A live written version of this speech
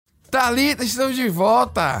Thalita, estamos de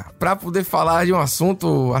volta para poder falar de um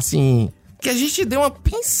assunto, assim, que a gente deu uma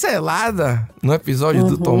pincelada no episódio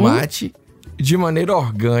do tomate de maneira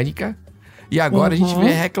orgânica e agora a gente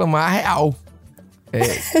vem reclamar real.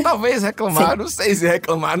 Talvez reclamar, não sei se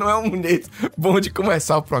reclamar não é um jeito bom de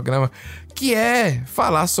começar o programa, que é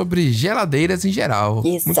falar sobre geladeiras em geral.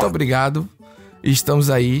 Exato. Muito obrigado, estamos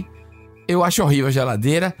aí. Eu acho horrível a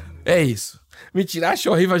geladeira, é isso. Mentira, acho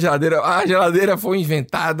horrível a geladeira. A geladeira foi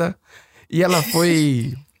inventada e ela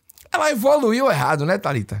evoluiu errado, né,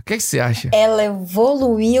 Thalita? O que você acha? Ela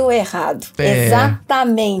evoluiu errado.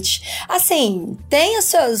 Exatamente. Assim, tem as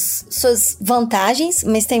suas vantagens,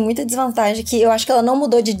 mas tem muita desvantagem que eu acho que ela não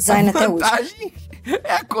mudou de design até hoje. A vantagem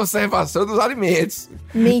é a conservação dos alimentos.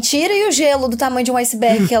 Mentira, e o gelo do tamanho de um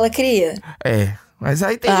iceberg que ela cria? Mas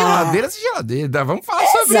aí tem geladeiras e geladeiras. Vamos falar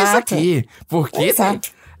sobre isso aqui. Porque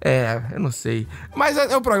eu não sei. Mas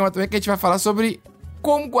é um programa também que a gente vai falar sobre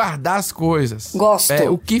como guardar as coisas. Gosto.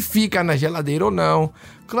 O que fica na geladeira ou não.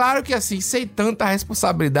 Claro que assim, sem tanta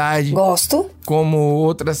responsabilidade. Gosto. Como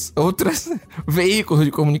outras veículos de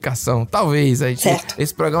comunicação. Talvez.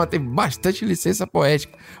 Esse programa tem bastante licença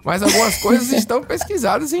poética. Mas algumas coisas estão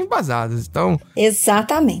pesquisadas e embasadas. Então...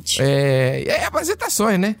 Exatamente.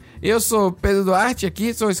 Apresentações, né? Eu sou Pedro Duarte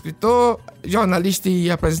aqui, sou escritor, jornalista e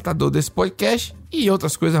apresentador desse podcast. E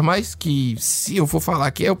outras coisas mais que, se eu for falar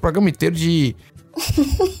aqui, é o programa inteiro de...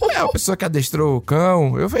 uma pessoa que adestrou o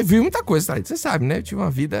cão. Eu vi muita coisa, tá? Você sabe, né? Eu tive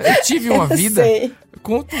uma vida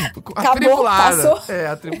atribulada.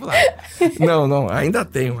 Atribulada. Não, ainda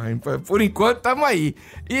tenho. Por enquanto, tamo aí.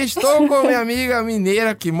 E estou com minha amiga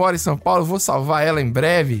mineira que mora em São Paulo. Vou salvar ela em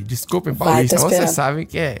breve. Desculpem, paulista. Vocês sabem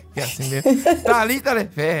que é assim mesmo. Thalita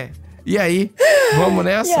Lèfer. E aí? Vamos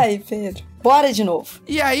nessa? E aí, Pedro? Bora de novo.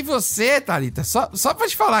 E aí você, Thalita, só pra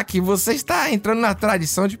te falar que você está entrando na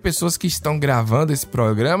tradição de pessoas que estão gravando esse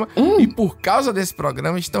programa e por causa desse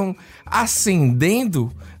programa estão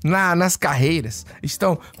ascendendo nas carreiras.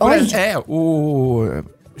 O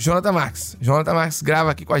Jonathan Marques grava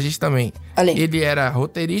aqui com a gente também. Ele era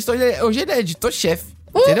roteirista, hoje ele é editor-chefe,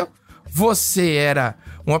 entendeu? Você era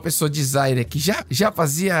uma pessoa designer que já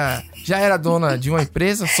era dona de uma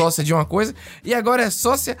empresa, sócia de uma coisa, e agora é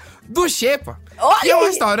sócia do Xepa, que é um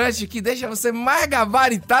restaurante que deixa você mais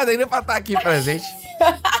gabaritado ainda pra estar aqui presente.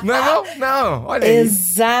 Não é não? Não, olha aí.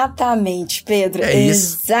 Exatamente, Pedro.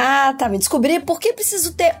 Exatamente. Descobri por que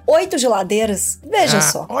preciso ter 8 geladeiras. Veja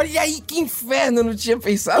só. Olha aí que inferno, eu não tinha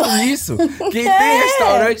pensado nisso. Quem tem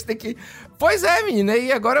restaurante tem que... Pois é, menina,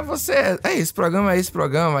 e agora você... Esse programa,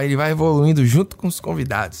 ele vai evoluindo junto com os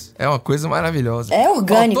convidados. É uma coisa maravilhosa. É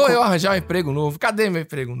orgânico. Faltou eu arranjar um emprego novo. Cadê meu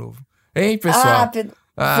emprego novo? Hein, pessoal? Pedro.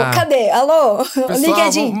 Cadê? Alô? Pessoal,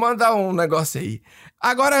 LinkedIn. Vamos mandar um negócio aí.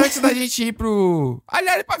 Agora, antes da gente ir pro...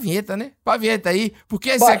 Aliás, pra vinheta, né? Pra vinheta aí, porque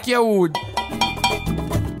esse aqui é o...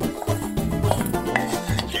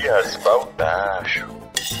 Dias Baldacho.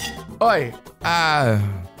 Olha, a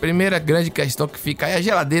primeira grande questão que fica é a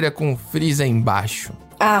geladeira com freezer embaixo.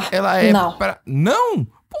 Ela é não. Não?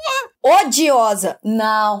 Porra! Odiosa.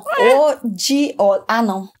 Não. Odiosa.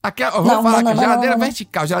 Não. Vamos falar aqui, geladeira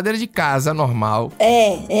vertical, geladeira de casa, normal.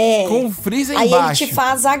 Com freezer aí embaixo. Aí ele te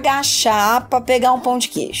faz agachar pra pegar um pão de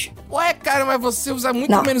queijo. Ué, cara, mas você usa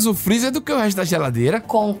muito menos o freezer do que o resto da geladeira.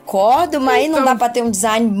 Concordo, mas aí não dá pra ter um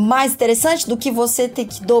design mais interessante do que você ter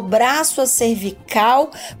que dobrar a sua cervical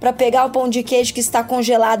pra pegar o pão de queijo que está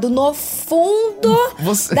congelado no fundo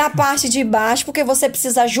da parte de baixo, porque você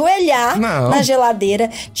precisa ajoelhar na geladeira,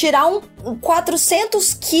 tirar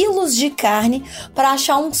 400 quilos de carne pra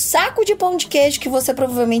achar um saco de pão de queijo que você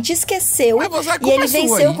provavelmente esqueceu e ele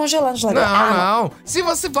venceu congelado na geladeira. Não. Se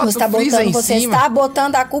você bota o freezer em cima... Você está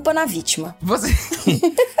botando a culpa na vítima.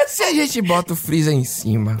 Se a gente bota o freezer em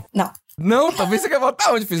cima... Não, talvez você quer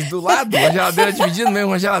botar onde? Freezer do lado? Uma geladeira dividida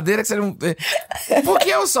mesmo, uma geladeira que você não...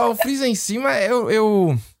 Porque o freezer em cima,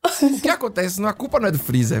 O que acontece? A culpa não é do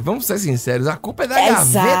freezer, vamos ser sinceros. A culpa é da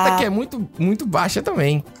gaveta, que é muito, muito baixa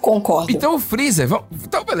também. Concordo. Então o freezer...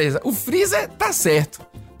 Então, beleza. O freezer tá certo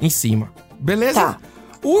em cima. Beleza? Tá.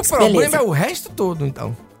 O problema é o resto todo,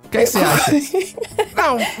 então. O que é que você acha?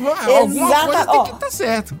 Alguma coisa tem que estar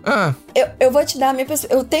certo. Eu vou te dar a minha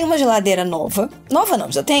pessoa. Eu tenho uma geladeira nova. Nova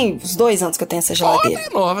não, já tem uns 2 anos que eu tenho essa geladeira.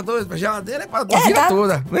 Nova, geladeira é pra vida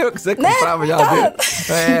toda. Lembra que você comprava geladeira?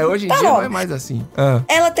 Hoje em dia não é mais assim.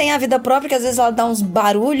 Ela tem a vida própria, que às vezes ela dá uns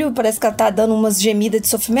barulhos, parece que ela tá dando umas gemidas de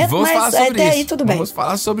sofrimento, mas até aí tudo bem. Vamos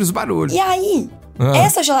falar sobre os barulhos. E aí...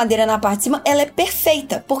 Essa geladeira na parte de cima, ela é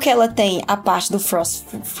perfeita, porque ela tem a parte do first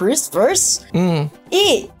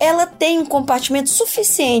e ela tem um compartimento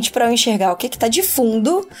suficiente para eu enxergar o que tá de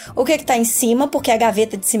fundo, o que que tá em cima, porque a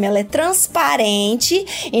gaveta de cima ela é transparente,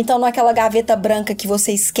 então não é aquela gaveta branca que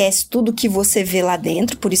você esquece tudo que você vê lá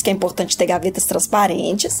dentro, por isso que é importante ter gavetas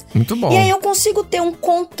transparentes. Muito bom. E aí eu consigo ter um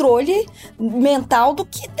controle mental do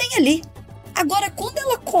que tem ali. Agora, quando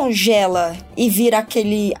ela congela e vira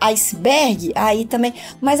aquele iceberg, aí também...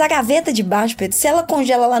 Mas a gaveta de baixo, Pedro, se ela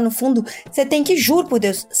congela lá no fundo, você tem que, juro por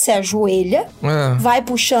Deus, se ajoelha, vai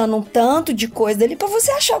puxando um tanto de coisa dali pra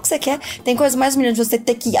você achar o que você quer. Tem coisa mais humilhante de você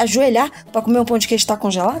ter que ajoelhar pra comer um pão de queijo que tá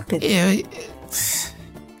congelado, Pedro?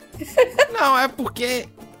 Não, é porque...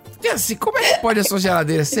 Porque assim, como é que pode a sua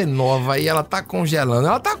geladeira ser nova e ela tá congelando?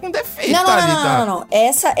 Ela tá com defeito, Thalita. Não.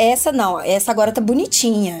 Essa não. Essa agora tá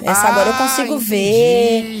bonitinha. Essa agora eu consigo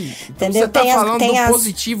ver. Entendeu? Você tá falando do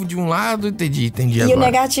positivo de um lado, entendi e agora. O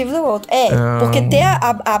negativo do outro. Porque ter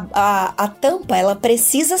a tampa, ela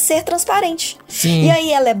precisa ser transparente. Sim. E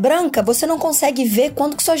aí ela é branca, você não consegue ver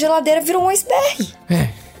quando que sua geladeira virou um iceberg.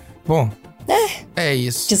 Bom... É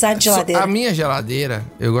isso. Design de geladeira. A minha geladeira,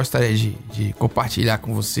 eu gostaria de compartilhar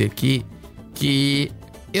com você aqui que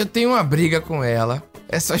eu tenho uma briga com ela.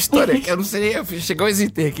 Essa história que eu não sei, chegou a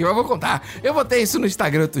hesitei aqui, mas eu vou contar. Eu botei isso no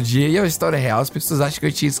Instagram outro dia e é uma história real. As pessoas acham que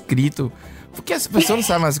eu tinha escrito... Porque essa pessoa não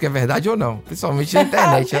sabe mais o que é verdade ou não. Principalmente na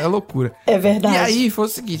internet, é loucura. É verdade. E aí foi o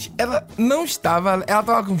seguinte, ela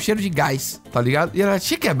tava com cheiro de gás, tá ligado? E ela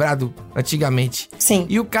tinha quebrado antigamente. Sim.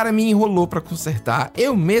 E o cara me enrolou pra consertar.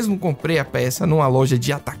 Eu mesmo comprei a peça numa loja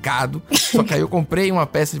de atacado. Só que aí eu comprei uma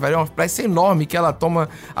peça de uma peça enorme que ela toma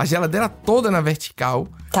a geladeira toda na vertical.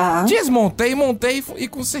 Tá. Desmontei, montei e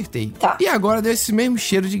consertei. Tá. E agora deu esse mesmo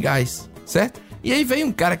cheiro de gás, certo? E aí veio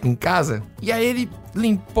um cara aqui em casa e aí ele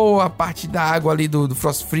limpou a parte da água ali do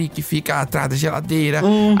frost free que fica atrás da geladeira.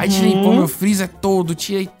 Aí a gente limpou meu freezer todo,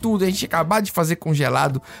 tirei tudo. A gente tinha acabado de fazer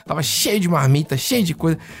congelado, tava cheio de marmita, cheio de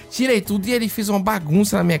coisa. Tirei tudo e ele fez uma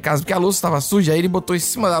bagunça na minha casa, porque a louça tava suja. Aí ele botou em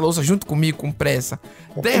cima da louça junto comigo com pressa.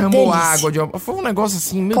 Derramou água. Foi um negócio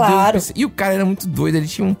assim, meu Deus. E o cara era muito doido, ele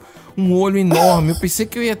tinha um olho enorme. Eu pensei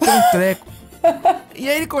que eu ia ter um treco. E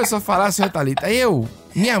aí ele começou a falar, senhora Thalita,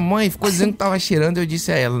 minha mãe ficou dizendo que tava cheirando, eu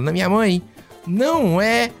disse a ela, minha mãe, não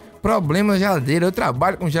é problema da geladeira, eu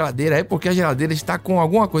trabalho com geladeira, é porque a geladeira está com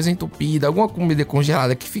alguma coisa entupida, alguma comida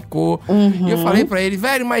congelada que ficou. E eu falei pra ele,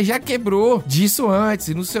 velho, mas já quebrou disso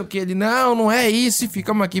antes, não sei o que. Ele, não é isso, e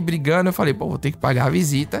ficamos aqui brigando. Eu falei, vou ter que pagar a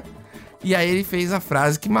visita. E aí ele fez a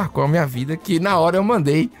frase que marcou a minha vida, que na hora eu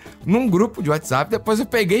mandei num grupo de WhatsApp, depois eu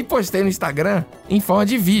peguei e postei no Instagram em forma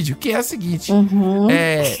de vídeo, que é a seguinte, não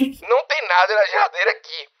tem nada na geladeira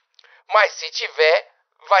aqui, mas se tiver,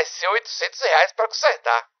 vai ser R$800 pra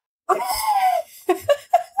consertar.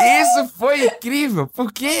 Isso foi incrível,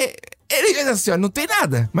 porque ele fez assim, não tem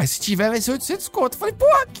nada, mas se tiver vai ser 800 conto. Eu falei,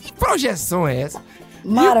 que projeção é essa?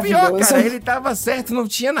 Maravilhoso. E o pior, cara, ele tava certo, não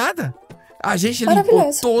tinha nada. A gente limpou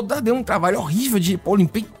toda, deu um trabalho horrível de limpar,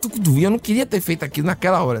 limpei tudo. E eu não queria ter feito aquilo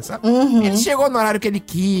naquela hora, sabe? Ele chegou no horário que ele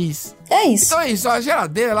quis. É isso. Então é isso, a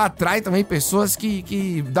geladeira, ela atrai também pessoas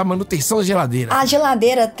que dá manutenção da geladeira. A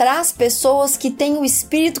geladeira traz pessoas que têm o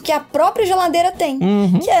espírito que a própria geladeira tem.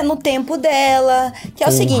 Que é no tempo dela. Que é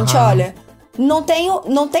o seguinte, olha, não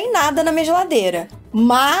tem nada na minha geladeira.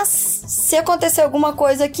 Mas, se acontecer alguma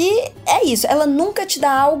coisa aqui, é isso. Ela nunca te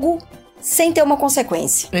dá algo sem ter uma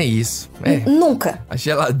consequência. É isso. Nunca. A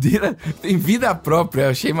geladeira tem vida própria, eu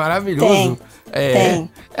achei maravilhoso. Tem.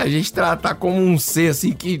 A gente tratar como um ser,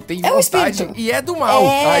 assim, que tem vontade. E é do mal.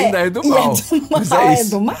 Ainda é do mal. Mas é isso. É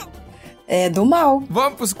do mal. É do mal.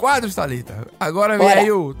 Vamos pros quadros, Thalita. Agora vem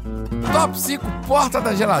aí o Top 5 Porta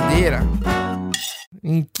da Geladeira.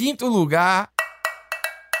 Em quinto lugar,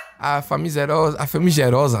 a famigerosa é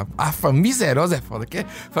foda, que é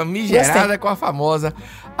famigerada com a famosa,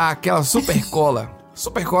 aquela super cola.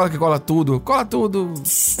 Super cola que cola tudo. Eu não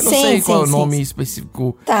sei qual é o nome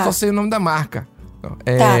específico, só sei o nome da marca.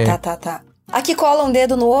 Tá. Aqui cola um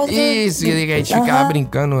dedo no outro. Isso, a gente fica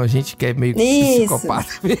brincando, a gente que é meio psicopata.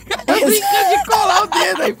 Fica brincando de colar o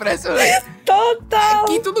dedo, é impressionante. Total.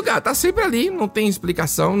 Quinto lugar, tá sempre ali, não tem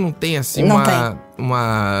explicação, não tem assim Não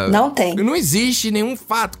tem. Não existe nenhum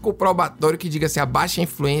fato comprobatório que diga assim, a baixa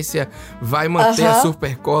influência vai manter a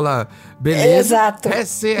super cola, beleza. Exato.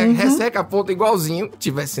 Resseca a ponta igualzinho,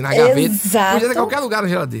 tivesse na gaveta. Exato. Podia ter qualquer lugar na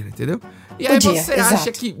geladeira, entendeu? E aí você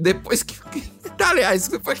acha que depois que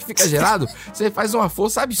fica gelado, você faz uma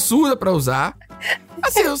força absurda pra usar.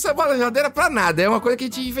 Assim, você bota a geladeira pra nada. É uma coisa que a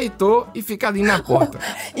gente inventou e fica ali na porta.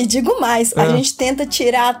 E digo mais, a gente tenta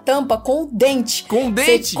tirar a tampa com o dente. Com o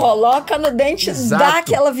dente? Você coloca no dente, dá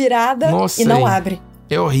aquela virada e não abre.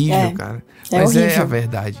 É horrível, cara. Mas horrível. É a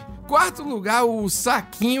verdade. Quarto lugar, o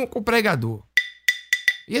saquinho com pregador.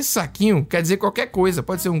 E esse saquinho quer dizer qualquer coisa.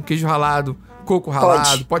 Pode ser um queijo ralado, coco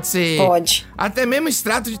ralado, pode ser... Pode. Até mesmo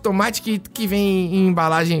extrato de tomate que vem em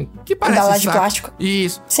embalagem que parece embalagem de saco. plástico.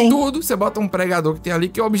 Isso. Sim. Tudo, você bota um pregador que tem ali,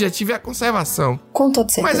 que o objetivo é a conservação. Com toda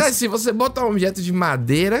certeza. Mas aí, se você botar um objeto de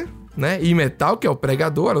madeira, né, e metal, que é o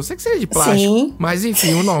pregador, a não ser que seja de plástico. Sim. Mas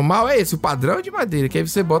enfim, o normal é esse, o padrão é de madeira, que aí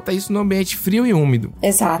você bota isso no ambiente frio e úmido.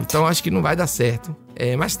 Exato. Então acho que não vai dar certo.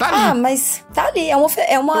 Mas tá ali. Ah, mas tá ali. É uma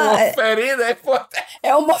oferenda, é foda.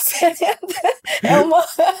 É uma oferenda. É uma...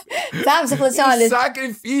 Sabe? Você falou assim, olha...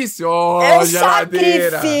 Sacrifício.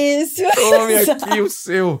 Geladeira. Sacrifício. Tome aqui o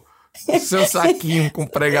seu saquinho com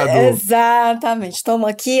pregador. Exatamente. Toma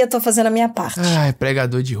aqui, eu tô fazendo a minha parte. Ai,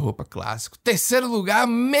 pregador de roupa clássico. Terceiro lugar,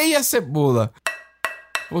 meia cebola.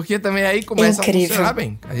 Porque também aí começa a funcionar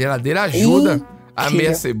bem. A geladeira ajuda a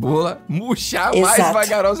meia cebola murchar mais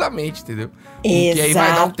vagarosamente, entendeu? Porque aí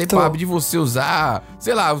vai dar um tempo hábil de você usar,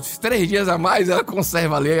 sei lá, uns 3 dias a mais, ela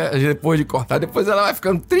conserva ali depois de cortar. Depois ela vai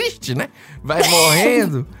ficando triste, né? Vai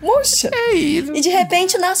morrendo. Murcha. É isso. E de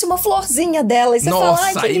repente nasce uma florzinha dela. E você fala,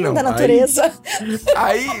 ai, que linda a natureza.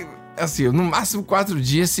 Aí, assim, no máximo 4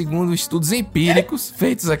 dias, segundo estudos empíricos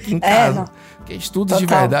feitos aqui em casa. Porque estudos de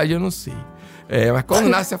verdade eu não sei. Mas quando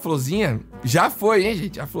nasce a florzinha, já foi, hein,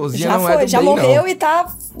 gente? A florzinha já não é do já bem, morreu não.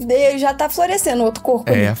 E já tá florescendo outro corpo.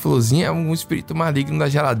 A florzinha é um espírito maligno da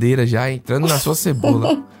geladeira já entrando na sua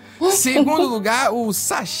cebola. Segundo lugar, o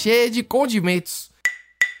sachê de condimentos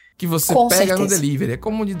que você pega no delivery. É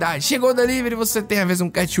comodidade. Chegou o delivery, você tem às vezes um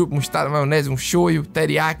ketchup, mostarda, maionese, um shoyu,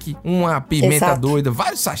 teriyaki, uma pimenta doida.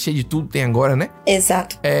 Vários sachês de tudo tem agora, né?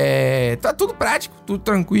 Exato. Tá tudo prático, tudo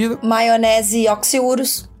tranquilo. Maionese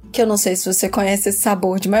oxiurus. Que eu não sei se você conhece esse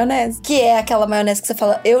sabor de maionese. Que é aquela maionese que você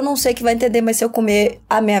fala, eu não sei que vai entender, mas se eu comer,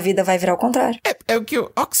 a minha vida vai virar ao contrário. É o que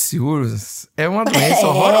o oxiurus é uma doença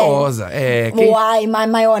horrorosa. Uai, mas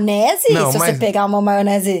maionese? Não, se você pegar uma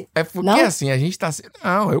maionese... É porque assim, a gente tá...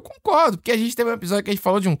 Não, eu concordo. Porque a gente teve um episódio que a gente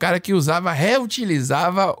falou de um cara que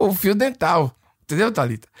reutilizava o fio dental. Entendeu,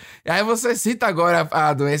 Thalita? E aí você cita agora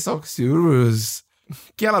a doença oxiurus,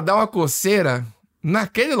 que ela dá uma coceira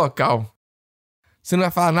naquele local. Você não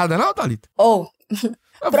vai falar nada não, Thalita?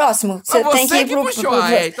 Próximo. Você tem que ir pro...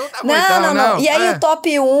 Então tá bom, não. E aí o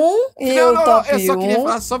top 1 e o top 1... Eu só queria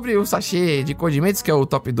falar sobre o sachê de condimentos, que é o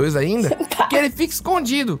top 2 ainda, que ele fica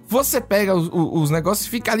escondido. Você pega os negócios e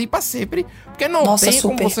fica ali pra sempre, porque não tem,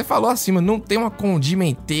 como você falou acima, não tem uma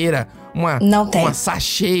condimenteira, uma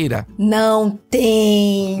sacheira. Não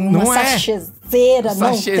tem uma sachezeira.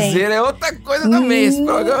 Sachezeira é outra coisa também. Esse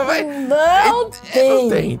programa vai... Não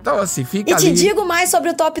tem. Então, assim, fica ali. E te digo mais sobre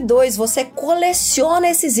o top 2. Você coleciona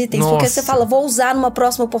esses itens. Porque você fala, vou usar numa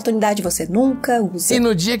próxima oportunidade. Você nunca usa. E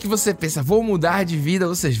no dia que você pensa, vou mudar de vida,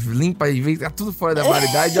 você limpa e vê que tá tudo fora da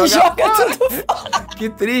validade. Joga tudo fora. Que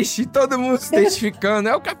triste. Todo mundo se identificando.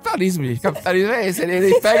 É o capitalismo, gente. O capitalismo é esse.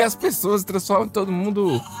 Ele pega as pessoas e transforma todo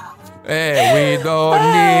mundo... we don't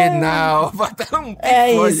need now.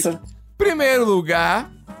 Isso. Primeiro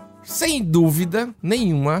lugar, sem dúvida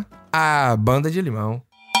nenhuma, a banda de limão.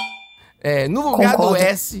 No lugar do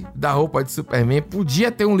S da roupa de Superman,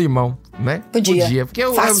 podia ter um limão, né? Podia. Porque é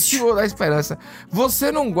o símbolo da esperança.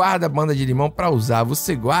 Você não guarda a banda de limão pra usar,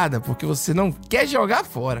 você guarda porque você não quer jogar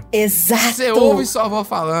fora. Exato. Você ouve sua avó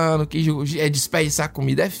falando que desperdiçar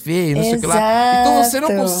comida é feio, não sei o que lá. Então você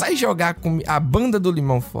não consegue jogar a banda do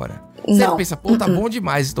limão fora. Você pensa, tá bom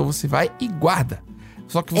demais, então você vai e guarda.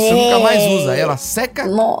 Só que você nunca mais usa. Ela seca,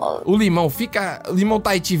 o limão fica... Limão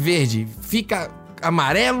Tahiti verde fica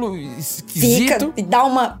amarelo, esquisito. E dá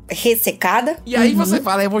uma ressecada. E aí você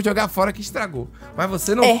fala, eu vou jogar fora que estragou. Mas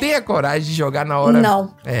você não tem a coragem de jogar na hora.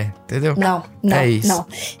 Não. Entendeu? Não. É isso.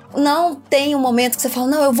 Não tem um momento que você fala,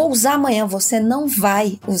 não, eu vou usar amanhã. Você não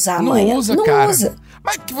vai usar amanhã. Não usa, cara.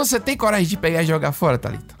 Mas que você tem coragem de pegar e jogar fora,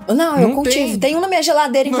 Thalita? Não, eu cultivo. Tem um na minha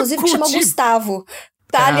geladeira, inclusive, que chama Gustavo.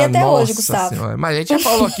 Tá ali até hoje, Gustavo. Senhora. Mas a gente já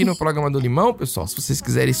falou aqui no programa do limão, pessoal. Se vocês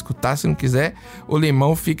quiserem escutar, se não quiser, o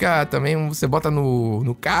limão fica também... Você bota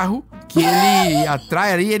no carro, que ele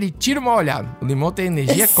atrai ali, ele tira uma olhada. O limão tem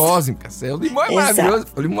energia cósmica. O limão é maravilhoso.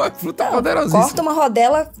 O limão é fruta poderosíssima. Corta uma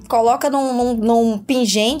rodela, coloca num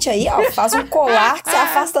pingente aí, ó. Faz um colar que você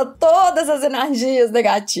afasta todas as energias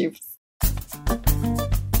negativas.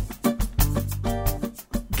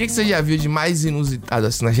 O que você já viu de mais inusitado,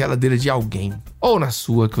 assim, na geladeira de alguém? Ou na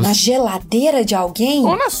sua? Na geladeira de alguém?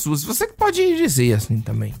 Ou na sua, se você pode dizer assim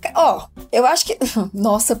também. Eu acho que...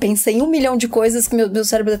 Nossa, pensei em 1 milhão de coisas que meu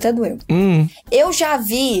cérebro até doeu. Eu já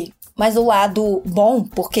vi, mas o lado bom,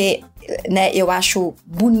 porque... né, eu acho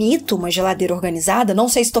bonito uma geladeira organizada. Não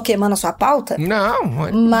sei se tô queimando a sua pauta. Não.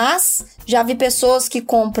 Mas já vi pessoas que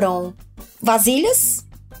compram vasilhas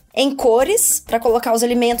em cores pra colocar os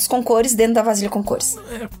alimentos com cores dentro da vasilha com cores.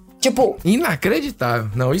 Tipo...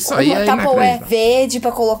 Inacreditável. Não, isso aí é inacreditável. Uma Tupperware verde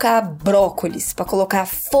pra colocar brócolis, pra colocar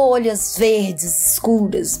folhas verdes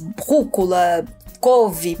escuras, rúcula,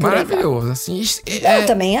 couve, por maravilhoso, assim. Eu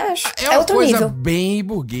também acho. É uma coisa bem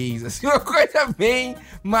burguês, assim, uma coisa bem...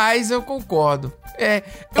 Mas eu concordo.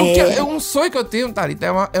 Um sonho que eu tenho, Thalita,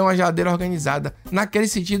 é uma geladeira organizada. Naquele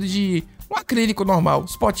sentido de... um acrílico normal,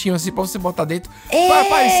 os potinhos assim pra você botar dentro. Pra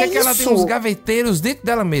parecer que ela tem uns gaveteiros dentro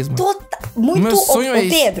dela mesma. Muito. Meu sonho é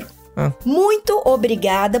Pedro, muito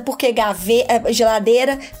obrigada, porque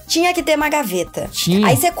geladeira tinha que ter uma gaveta. Tinha.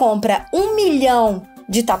 Aí você compra 1 milhão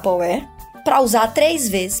de Tupperware pra usar 3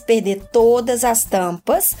 vezes, perder todas as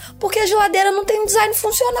tampas, porque a geladeira não tem um design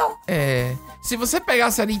funcional. Se você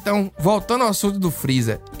pegasse ali, então, voltando ao assunto do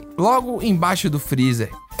freezer, logo embaixo do freezer,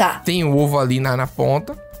 tem o ovo ali na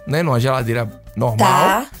ponta, né, numa geladeira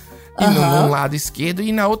normal, e no lado esquerdo,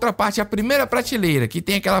 e na outra parte a primeira prateleira, que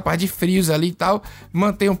tem aquela parte de frios ali e tal,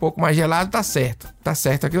 mantém um pouco mais gelado, tá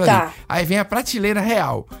certo aquilo ali. Aí vem a prateleira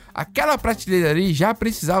real, aquela prateleira ali já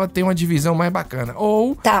precisava ter uma divisão mais bacana,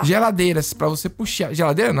 ou geladeiras pra você puxar,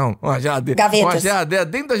 geladeira não, uma geladeira, gavetas. Uma geladeira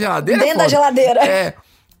dentro da geladeira, dentro da geladeira,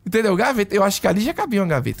 entendeu? Gaveta, eu acho que ali já cabia uma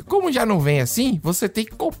gaveta. Como já não vem assim, você tem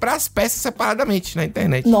que comprar as peças separadamente na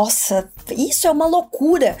internet. Nossa, isso é uma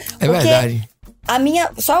loucura. É verdade. A minha,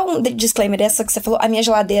 só um disclaimer, essa que você falou, a minha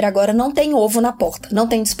geladeira agora não tem ovo na porta. Não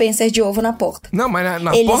tem dispenser de ovo na porta. Não, mas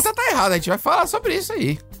na porta tá errado, a gente vai falar sobre isso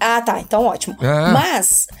aí. Ah, tá, então ótimo.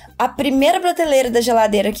 Mas a primeira prateleira da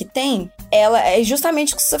geladeira que tem, ela é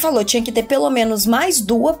justamente o que você falou, tinha que ter pelo menos mais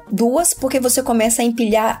duas, porque você começa a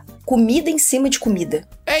empilhar comida em cima de comida.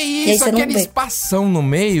 É isso, aquele espação no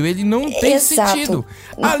meio, ele não tem sentido.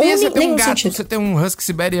 Ali você tem um gato, sentido. Você tem um husky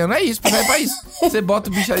siberiano, é isso, vai pra isso. Você bota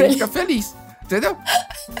o bicho ali e fica feliz, entendeu?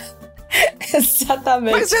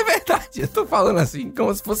 Exatamente. Mas é verdade, eu tô falando assim,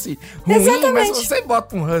 como se fosse ruim, mas se você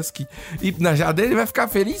bota um husky e na geladeira, ele vai ficar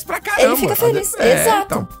feliz pra caramba. Ele fica feliz, exato.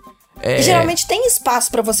 Então, e geralmente tem espaço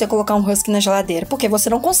pra você colocar um husky na geladeira, porque você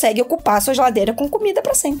não consegue ocupar a sua geladeira com comida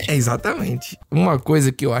pra sempre. Exatamente. Uma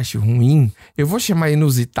coisa que eu acho ruim, eu vou chamar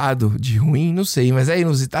inusitado de ruim, não sei, mas é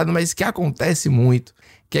inusitado, mas que acontece muito,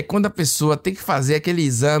 que é quando a pessoa tem que fazer aquele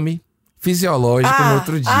exame fisiológico no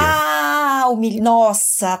outro dia.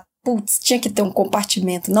 Nossa, putz, tinha que ter um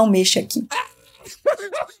compartimento, não mexa aqui.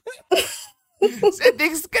 Você tem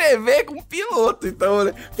que escrever com piloto, então,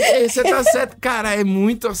 né? Porque você tá certo. Cara, é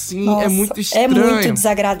muito assim, é muito estranho. É muito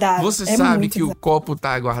desagradável. Você sabe que o copo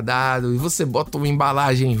tá guardado e você bota uma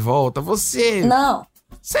embalagem em volta, Não.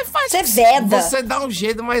 Você faz... Você veda. Você dá um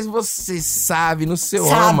jeito, mas você sabe no seu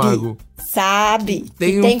âmago. Sabe.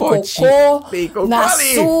 Tem um potinho. Tem cocô na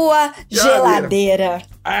ali. Sua geladeira.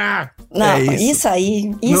 Não, isso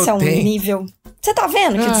aí, isso é um nível... Você tá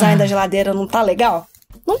vendo que o design da geladeira não tá legal?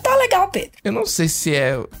 Não tá legal, Pedro. Eu não sei se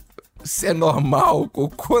é normal o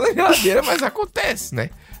cocô na geladeira, mas acontece,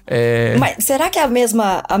 né? Mas será que é a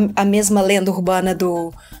mesma lenda urbana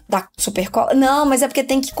da Supercola? Não, mas é porque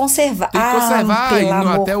tem que conservar. Tem que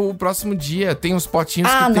conservar até o próximo dia. Tem uns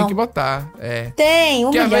potinhos que tem que botar. Tem, humilhante.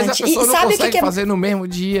 Porque às vezes a pessoa não consegue fazer no mesmo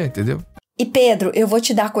dia, entendeu? E Pedro, eu vou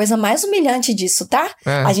te dar a coisa mais humilhante disso, tá?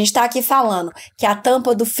 A gente tá aqui falando que a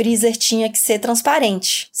tampa do freezer tinha que ser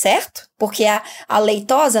transparente, certo? Porque a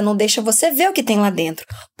leitosa não deixa você ver o que tem lá dentro.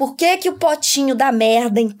 Por que o potinho da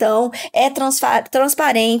merda, então, é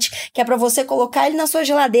transparente, que é pra você colocar ele na sua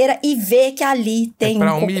geladeira e ver que ali tem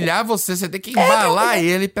pra humilhar você tem que embalar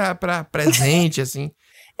ele pra presente, assim.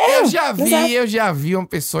 Eu já vi uma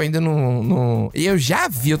pessoa ainda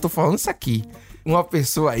eu tô falando isso aqui. Uma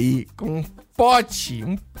pessoa aí com um pote,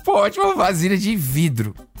 uma vasilha de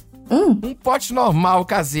vidro. Um pote normal,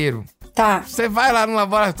 caseiro. Tá. Você vai lá no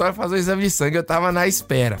laboratório fazer o exame de sangue, eu tava na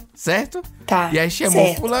espera, certo? Tá. E aí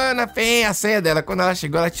chamou fulana, tem a senha dela. Quando ela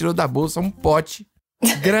chegou, ela tirou da bolsa um pote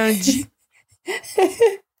grande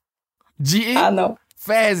de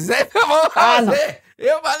fezes. Aí eu vou fazer.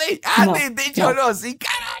 Eu falei, a atendente olhou assim,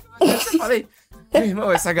 caralho. Eu falei... Meu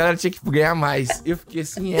irmão, essa galera tinha que ganhar mais. Eu fiquei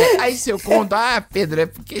assim, Aí se eu conto, Pedro, é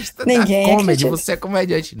porque está da comedy, você é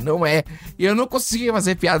comediante. Não é. E eu não consegui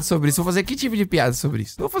fazer piada sobre isso. Vou fazer que tipo de piada sobre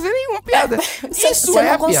isso? Não vou fazer nenhuma piada. Isso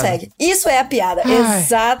é a piada. Isso é a piada,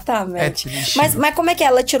 exatamente. É triste. Mas como é que é?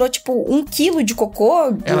 Ela tirou, tipo, 1 quilo de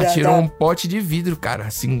cocô? Ela tirou um pote de vidro, cara,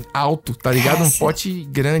 assim, alto, tá ligado? Um pote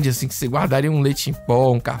grande, assim, que você guardaria um leite em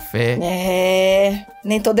pó, um café.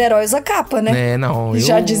 Nem todo herói usa capa, né? Não.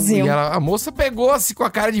 Já diziam. E a moça pegou assim com a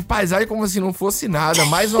cara de paisagem como se não fosse nada.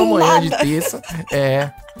 Mais uma manhã de terça.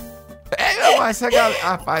 Essa galera...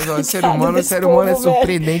 Rapaz, o ser humano é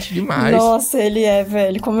surpreendente demais. Nossa, ele é,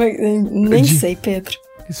 velho. Nem sei, Pedro.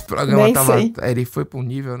 Esse programa ele foi pro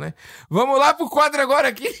nível, né? Vamos lá pro quadro agora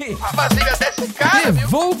aqui. A vasilha desse cara,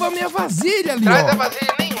 Devolva minha vasilha, Lió. Traz a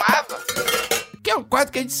vasilha nem lava. Que é um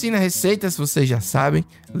quadro que a gente ensina receitas, vocês já sabem.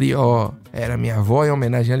 Lió era minha avó, em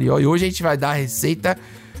homenagem a Lió. E hoje a gente vai dar a receita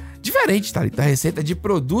diferente, Thalita. A receita de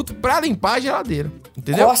produto pra limpar a geladeira.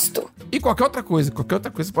 Entendeu? Gosto. E qualquer outra coisa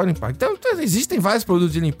você pode limpar. Então, existem vários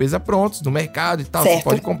produtos de limpeza prontos no mercado e tal. Certo. Você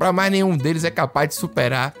pode comprar, mas nenhum deles é capaz de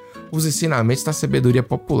superar os ensinamentos da sabedoria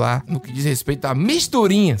popular no que diz respeito a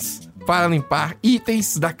misturinhas para limpar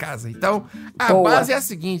itens da casa. Então, a base é a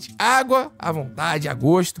seguinte: água à vontade, a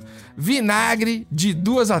gosto, vinagre de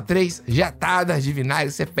 2 a 3 jatadas de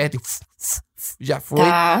vinagre, você aperta e já foi.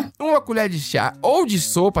 Tá. Uma colher de chá ou de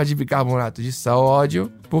sopa de bicarbonato de sódio,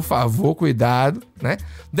 por favor, cuidado, né?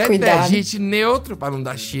 Detergente neutro para não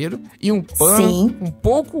dar cheiro e um pano com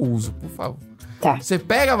pouco uso, por favor. Tá. Você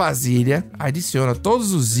pega a vasilha, adiciona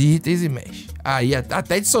todos os itens e mexe. Aí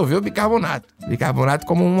até dissolver o bicarbonato. Bicarbonato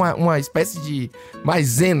como uma espécie de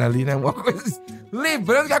maisena ali, né? Uma coisa assim.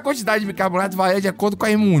 Lembrando que a quantidade de bicarbonato varia de acordo com a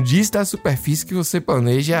imundícia da superfície que você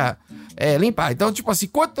planeja limpar. Então, tipo assim,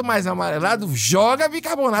 quanto mais amarelado, joga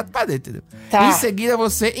bicarbonato pra dentro, entendeu? Tá. Em seguida,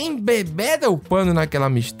 você embebeda o pano naquela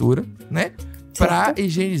mistura, né? Pra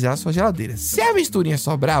higienizar a sua geladeira. Se a misturinha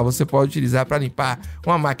sobrar, você pode utilizar pra limpar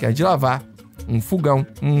uma máquina de lavar, um fogão,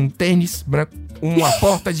 um tênis branco, uma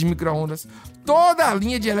porta de micro-ondas, toda a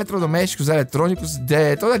linha de eletrodomésticos, eletrônicos,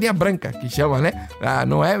 toda a linha branca, que chama, né? Ah,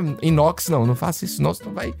 não é inox, não faça isso, não,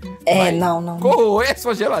 senão vai não. corroer a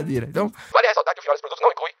sua geladeira. Então, Vale ressaltar que o final desse produto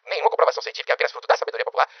não inclui nenhuma comprovação científica, é apenas fruto da sabedoria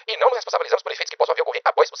popular e não nos responsabilizamos por efeitos que possam vir a ocorrer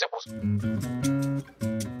após o seu uso.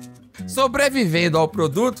 sobrevivendo ao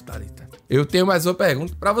produto, Thalita, eu tenho mais uma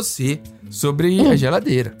pergunta pra você sobre a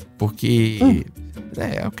geladeira, porque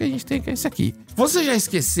é o que a gente tem, que é isso aqui. Você já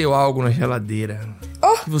esqueceu algo na geladeira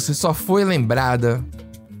que você só foi lembrada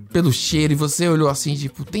pelo cheiro e você olhou assim,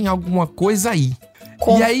 tipo, tem alguma coisa aí.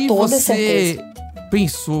 Com e aí toda você certeza.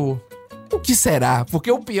 pensou, o que será?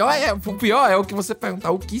 Porque o pior é o que você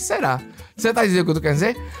perguntar, o que será? Você tá dizendo o que eu tô querendo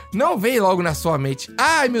dizer? Não vem logo na sua mente,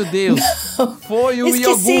 ai meu Deus, foi o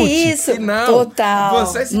iogurte. Isso. E não, total.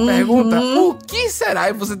 você se pergunta, o que será?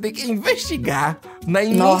 E você tem que investigar na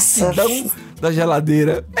imensidão da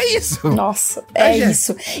geladeira. É isso. Nossa, é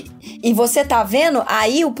isso. E você tá vendo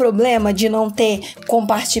aí o problema de não ter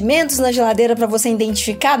compartimentos na geladeira pra você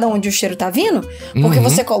identificar de onde o cheiro tá vindo? Porque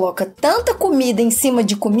você coloca tanta comida em cima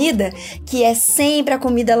de comida que é sempre a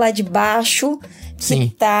comida lá de baixo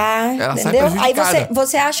que tá, ela entendeu? Aí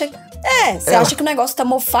você acha... Você acha que o negócio tá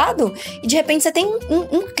mofado e de repente você tem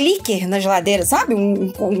um clicker na geladeira, sabe?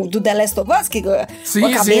 Do The Last of Us, que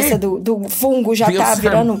a cabeça do fungo já tá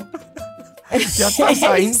virando... Já tá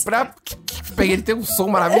saindo pra... Ele tem um som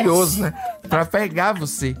maravilhoso, né? Pra pegar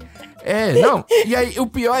você. Não. E aí, o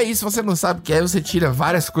pior é isso, você não sabe o que é, você tira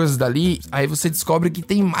várias coisas dali, aí você descobre que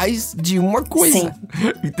tem mais de uma coisa. Sim.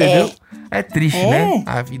 Entendeu? É triste, né?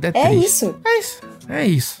 A vida é triste. É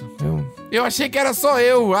isso. Eu achei que era só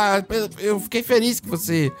eu. Eu fiquei feliz que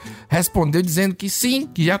você respondeu dizendo que sim,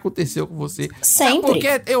 que já aconteceu com você. Sempre.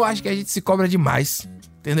 Porque eu acho que a gente se cobra demais,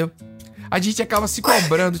 entendeu? A gente acaba se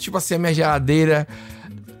cobrando, tipo assim, a minha geladeira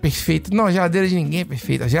perfeita. Não, a geladeira de ninguém é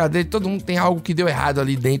perfeita. A geladeira de todo mundo tem algo que deu errado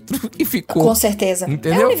ali dentro e ficou. Com certeza.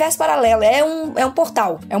 Entendeu? É um universo paralelo, é um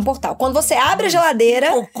portal. É um portal. Quando você abre a geladeira...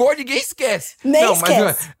 Cocô, ninguém esquece.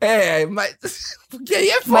 Esquece. Mas porque aí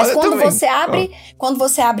é foda. Mas quando também. quando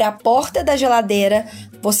você abre a porta da geladeira,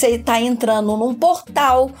 você tá entrando num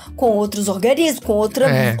portal com outros organismos, com outra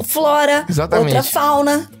flora, outra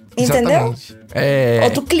fauna. Entendeu?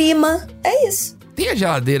 Outro clima. É isso. Tem a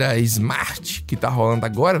geladeira Smart que tá rolando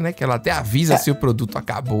agora, né? Que ela até avisa se o produto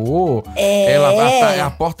acabou.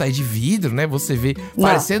 A porta é de vidro, né? Você vê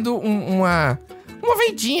parecendo uma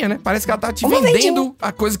vendinha, né? Parece que ela tá te vendendo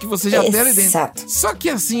a coisa que você já tem ali dentro. Exato. Só que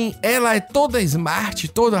assim, ela é toda smart,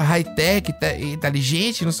 toda high-tech,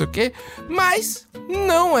 inteligente, não sei o quê, mas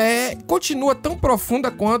não continua tão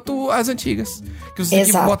profunda quanto as antigas. Que você tem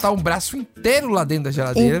que botar um braço inteiro lá dentro da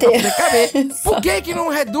geladeira pra poder caber. Por que não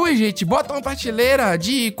reduz, gente? Bota uma prateleira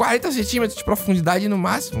de 40 centímetros de profundidade no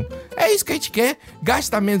máximo. É isso que a gente quer.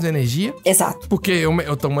 Gasta menos energia. Exato. Porque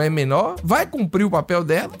o tamanho é menor, vai cumprir o papel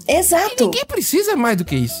dela. Exato. E ninguém precisa mais do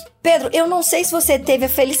que isso. Pedro, eu não sei se você teve a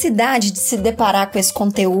felicidade de se deparar com esse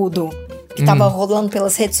conteúdo que tava rolando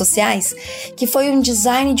pelas redes sociais, que foi um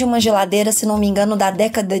design de uma geladeira, se não me engano, da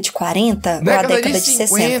década de 40 ou a década de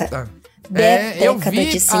 60. Eu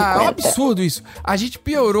vi, é um absurdo isso. A gente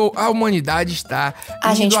piorou, a humanidade está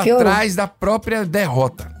indo atrás da própria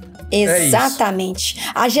derrota. Exatamente.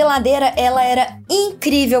 A geladeira, ela era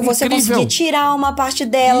incrível. Você conseguia tirar uma parte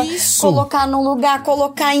dela, colocar num lugar,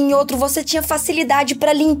 colocar em outro. Você tinha facilidade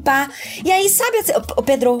pra limpar. E aí, sabe...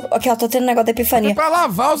 Pedro, aqui, ó, tô tendo um negócio da epifania. Pra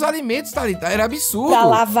lavar os alimentos, Thalita. Era absurdo. Pra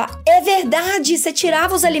lavar. É verdade. Você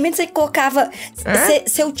tirava os alimentos e colocava...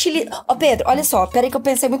 Você utiliza... Ó, Pedro, olha só. Peraí que eu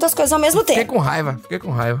pensei muitas coisas ao mesmo tempo. Fiquei com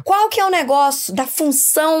raiva. Qual que é o negócio da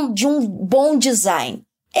função de um bom design?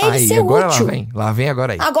 Ele ser agora útil. Lá vem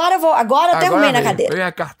agora aí. Agora eu até arrumei na cadeira. Põe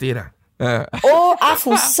a carteira. Ou a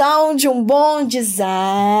função de um bom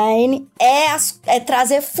design é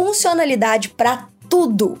trazer funcionalidade pra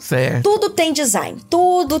tudo. Certo. Tudo tem design.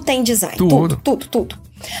 Tudo.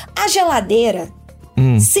 A geladeira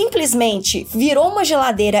simplesmente virou uma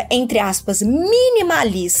geladeira, entre aspas,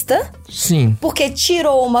 minimalista. Sim. Porque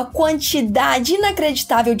tirou uma quantidade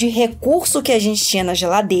inacreditável de recurso que a gente tinha na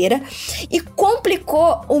geladeira e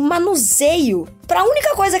complicou o manuseio pra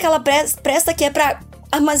única coisa que ela presta, que é pra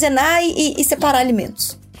armazenar e separar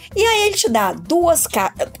alimentos. E aí ele te dá duas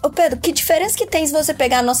Pedro, que diferença que tem se você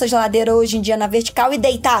pegar a nossa geladeira hoje em dia na vertical e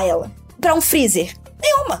deitar ela pra um freezer?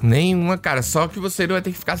 Nenhuma, cara. Só que você não vai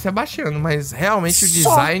ter que ficar se abaixando. Mas realmente o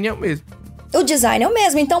design é o mesmo. O design é o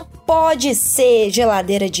mesmo. Então pode ser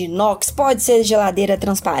geladeira de inox, pode ser geladeira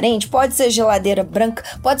transparente, pode ser geladeira branca,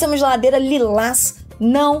 pode ser uma geladeira lilás.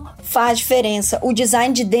 Não faz diferença. O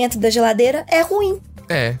design de dentro da geladeira é ruim.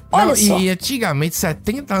 Olha só. E antigamente,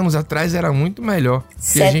 70 anos atrás, era muito melhor.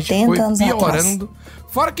 E a gente foi piorando.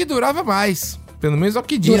 Fora que durava mais. Pelo menos é o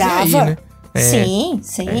que dizem aí, né? Sim.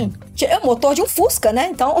 É o motor de um Fusca, né?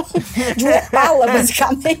 Então, de um Opala,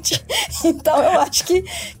 basicamente. Então, eu acho que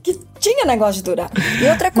tinha negócio de durar. E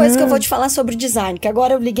outra coisa que eu vou te falar sobre o design, que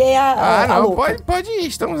agora eu liguei a louca. Pode ir,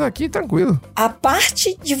 estamos aqui, tranquilo. A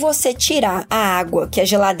parte de você tirar a água, que a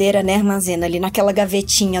geladeira, né, armazena ali naquela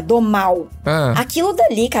gavetinha do mal, aquilo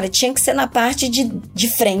dali, cara, tinha que ser na parte de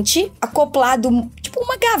frente, acoplado, tipo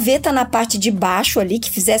uma gaveta na parte de baixo ali, que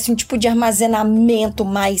fizesse um tipo de armazenamento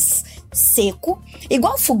mais seco,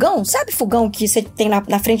 igual fogão, sabe fogão que você tem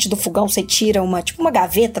na frente do fogão, você tira uma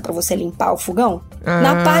gaveta pra você limpar o fogão?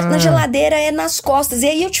 Na geladeira é nas costas. E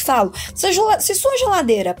aí eu te falo, se sua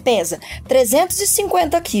geladeira pesa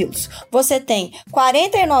 350 quilos, você tem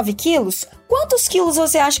 49 quilos, quantos quilos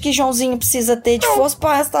você acha que Joãozinho precisa ter de força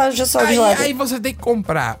pra restar sua geladeira? Aí você tem que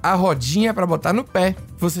comprar a rodinha pra botar no pé.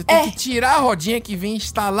 Você tem que tirar a rodinha que vem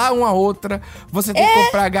instalar uma outra. Você tem que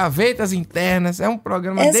comprar gavetas internas. É um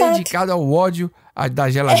programa dedicado ao ódio da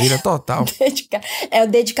geladeira total.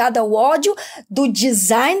 Dedicado ao ódio do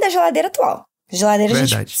design da geladeira atual. Geladeira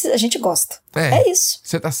a gente gosta. É isso.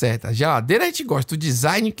 Você tá certa. A geladeira a gente gosta. O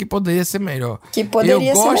design que poderia ser melhor. Eu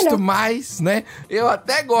gosto mais, né? Eu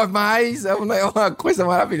até gosto mais. É uma coisa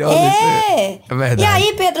maravilhosa. É verdade. E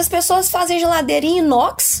aí, Pedro, as pessoas fazem geladeira em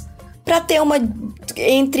inox pra ter uma,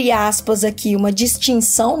 entre aspas aqui, uma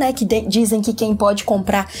distinção, né? Que dizem que quem pode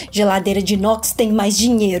comprar geladeira de inox tem mais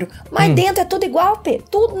dinheiro. Mas dentro é tudo igual, Pedro.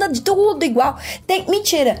 Tudo igual.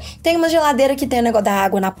 Mentira. Tem uma geladeira que tem o negócio da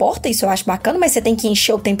água na porta, isso eu acho bacana, mas você tem que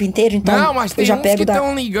encher o tempo inteiro, então... Não, mas tem uns que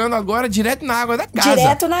estão ligando agora direto na água da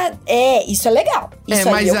casa. Isso é legal. Isso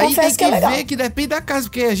mas eu confesso que é legal. Ver que depende da casa,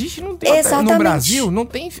 porque a gente não tem... No Brasil, não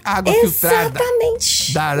tem água filtrada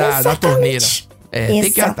da torneira.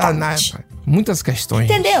 Tem que atanar muitas questões.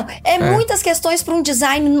 Entendeu? Muitas questões para um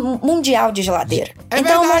design mundial de geladeira. É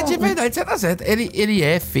verdade, você tá certo. Ele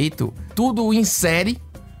é feito tudo em série,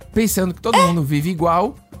 pensando que todo mundo vive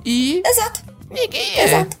igual e... Exato. Ninguém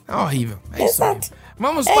é horrível. Isso mesmo.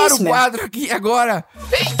 Vamos para o quadro aqui agora.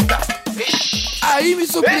 Eita! Aí me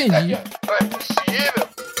surpreendi. Não é possível.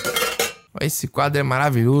 Esse quadro é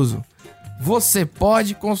maravilhoso. Você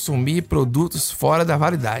pode consumir produtos fora da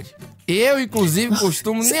validade. Eu, inclusive,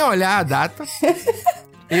 costumo nem olhar a data.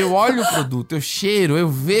 Eu olho o produto, eu cheiro, eu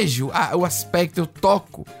vejo o aspecto, eu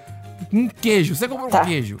toco. Um queijo, você comprou um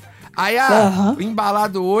queijo. Aí,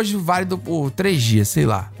 embalado hoje, válido por 3 dias, sei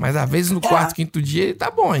lá. Mas às vezes no 4º, 5º dia ele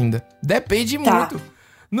tá bom ainda. Depende muito.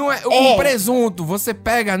 Não é, o presunto, você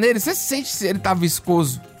pega nele, você sente se ele tá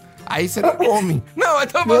viscoso. Aí você não come. Não, eu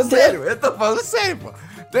tô falando sério, pô.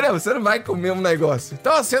 Entendeu? Você não vai comer um negócio.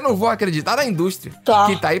 Então, assim, eu não vou acreditar na indústria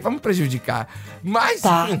que tá aí pra me prejudicar. Mas,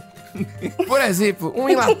 por exemplo, um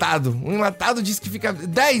enlatado. Um enlatado diz que fica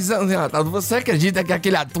 10 anos enlatado. Você acredita que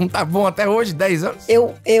aquele atum tá bom até hoje, 10 anos?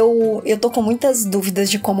 Eu tô com muitas dúvidas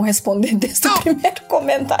de como responder desse primeiro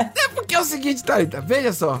comentário. É porque é o seguinte, Thalita,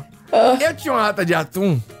 veja só. Eu tinha uma lata de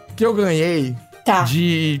atum que eu ganhei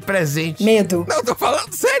de presente. Medo. Não, tô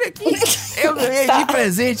falando sério aqui. Eu ganhei de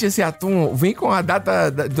presente esse atum. Vem com a data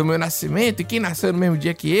do meu nascimento e quem nasceu no mesmo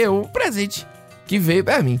dia que eu, o presente que veio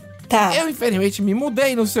pra mim. Tá. Eu, infelizmente, me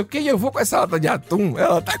mudei, não sei o quê, e eu vou com essa lata de atum.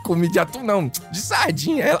 Ela tá comigo, de atum não, de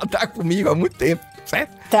sardinha. Ela tá comigo há muito tempo,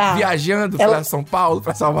 certo? Tá. Viajando pra São Paulo,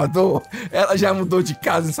 pra Salvador. Ela já mudou de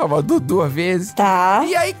casa em Salvador 2 vezes. Tá.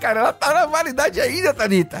 E aí, cara, ela tá na validade ainda,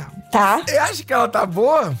 Thalita. Tá. Você acha que ela tá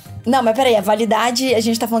boa? Não, mas peraí, a validade, a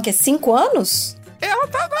gente tá falando que é 5 anos? Ela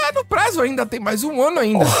tá no prazo ainda, tem mais 1 ano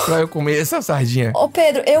ainda pra eu comer essa sardinha. Ô,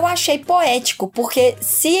 Pedro, eu achei poético, porque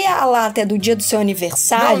se a lata é do dia do seu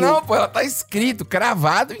aniversário... Não, pô, ela tá escrito,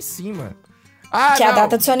 cravado em cima. Que é a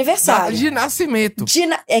data do seu aniversário. Data de nascimento.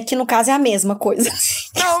 É que no caso é a mesma coisa.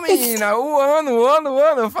 Não, menina, o ano.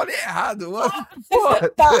 Eu falei errado. O ano. Porra.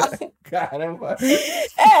 Tá. Caramba.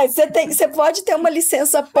 Você pode ter uma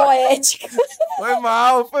licença poética. Foi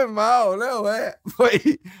mal. Não,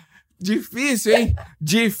 foi difícil, hein?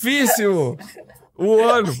 Difícil. O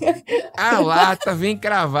ano. A lata vem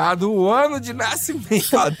cravado o ano de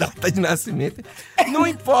nascimento. A data de nascimento. Não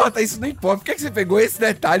importa, isso não importa. Por que você pegou esse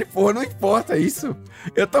detalhe? Pô, não importa isso.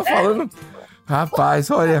 Eu tô falando...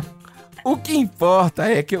 Rapaz, olha... O que importa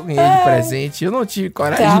é que eu ganhei de presente. Eu não tive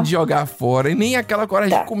coragem de jogar fora. E nem aquela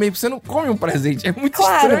coragem de comer. Porque você não come um presente. É muito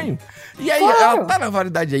estranho. E aí, ela tá na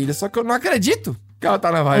validade ainda. Só que eu não acredito que ela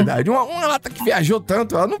tá na validade. Uma lata que viajou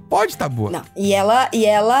tanto, ela não pode estar boa. Não, e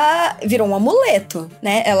ela virou um amuleto,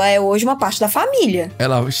 né? Ela é hoje uma parte da família.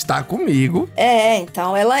 Ela está comigo.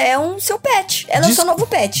 Então ela é seu pet. Ela é o seu novo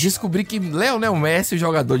pet. Descobri que Lionel Messi, o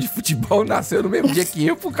jogador de futebol, nasceu no mesmo dia que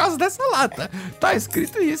eu por causa dessa lata. Tá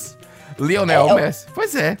escrito isso. Lionel Messi.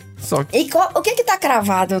 Pois é. Só que... E o que tá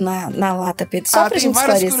cravado na lata, Pedro? Só pra gente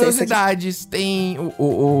esclarecer. Tem várias curiosidades. Tem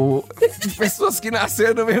pessoas que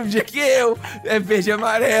nasceram no mesmo dia que eu. É verde e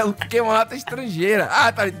amarelo, porque é uma lata estrangeira.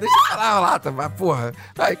 Tá, deixa eu falar a lata, mas porra.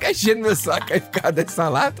 Quer encher no meu saco aí por causa dessa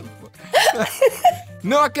lata?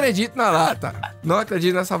 Não acredito na lata. Não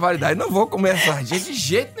acredito nessa validade. Não vou comer essa sardinha de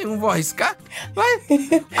jeito nenhum. Vou arriscar. Mas,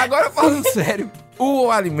 agora falando sério.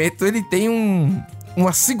 O alimento, ele tem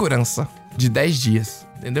uma segurança de 10 dias,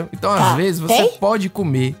 entendeu? Então, às vezes, você pode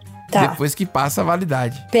comer depois que passa a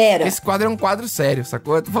validade. Esse quadro é um quadro sério,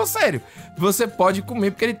 sacou? Eu tô falando sério. Você pode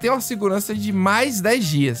comer porque ele tem uma segurança de mais 10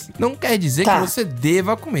 dias. Não quer dizer que você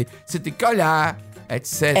deva comer. Você tem que olhar,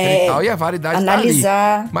 etc e tal, e a validade analisar,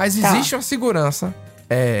 tá ali. Mas existe uma segurança,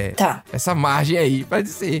 essa margem aí pra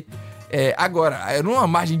dizer... Agora, numa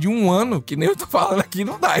margem de 1 ano, que nem eu tô falando aqui,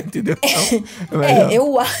 não dá, entendeu? Então,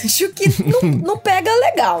 eu acho que não pega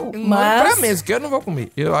legal. Mas... Pra mesmo, que eu não vou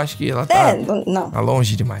comer. Eu acho que ela tá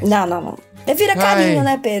longe demais. Não. Vira carinho,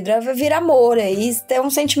 né, Pedro? Vira amor. Aí tem um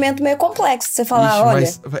sentimento meio complexo. Você falar, olha...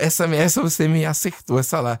 Mas essa você me acertou,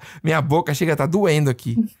 essa lá. Minha boca chega a tá doendo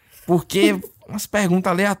aqui. Porque... Umas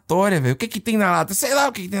perguntas aleatórias, velho. O que tem na lata? Sei lá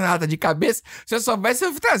o que tem na lata de cabeça. Se eu soubesse,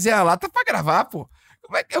 eu vou trazer a lata pra gravar, pô.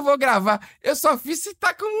 Como é que eu vou gravar? Eu só fiz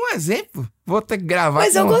citar como um exemplo. Vou ter que gravar.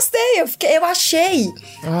 Mas eu gostei, eu achei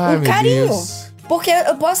um carinho. Deus. Porque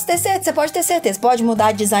eu posso ter certeza, você pode ter certeza, pode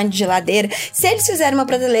mudar design de geladeira. Se eles fizerem uma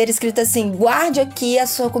prateleira escrita assim, guarde aqui a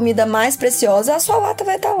sua comida mais preciosa, a sua lata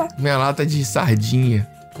vai estar lá. Minha lata de sardinha.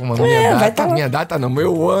 Como a minha data, minha data não,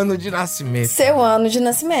 meu ano de nascimento. Seu ano de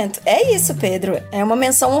nascimento. É isso, Pedro. É uma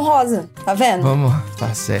menção honrosa, tá vendo? Vamos,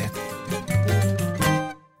 tá certo.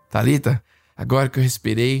 Thalita? Agora que eu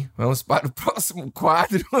respirei, vamos para o próximo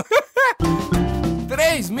quadro.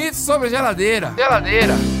 3 mitos sobre a geladeira.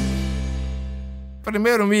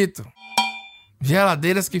 Primeiro mito.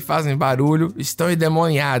 Geladeiras que fazem barulho estão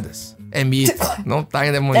endemoniadas. É mito, não tá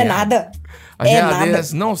endemoniado. É nada. As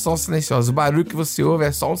geladeiras não são silenciosas. O barulho que você ouve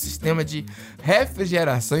é só um sistema de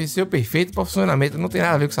refrigeração e seu perfeito funcionamento não tem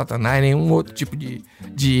nada a ver com Satanás, nenhum outro tipo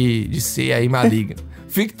de ser aí maligno.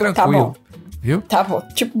 Fique tranquilo. Tá bom. Viu? Tá bom,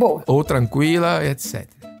 tipo boa. Ou tranquila, etc.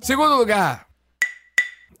 Segundo lugar,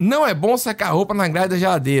 não é bom secar roupa na grade da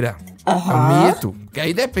geladeira. É um mito, que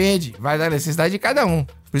aí depende, vai da necessidade de cada um.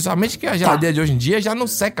 Principalmente que a geladeira de hoje em dia já não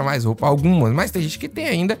seca mais roupa, algumas, mas tem gente que tem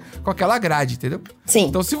ainda com aquela grade, entendeu? Sim.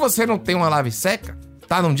 Então se você não tem uma lave seca,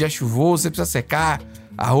 tá num dia chuvoso, você precisa secar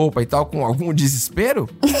a roupa e tal com algum desespero,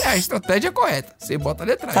 é a estratégia correta. Você bota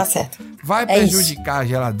ali atrás. Tá certo. Vai prejudicar a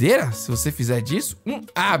geladeira, se você fizer disso, um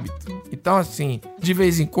hábito. Então, assim, de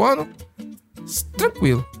vez em quando,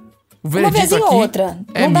 tranquilo. O uma vez em aqui outra,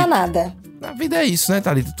 não dá nada. Na vida é isso, né,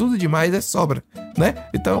 Thalita? Tudo demais é sobra, né?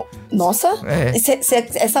 Então... Nossa,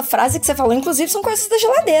 essa frase que você falou, inclusive, são coisas da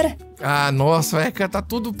geladeira. Ah, nossa, tá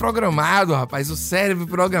tudo programado, rapaz. O cérebro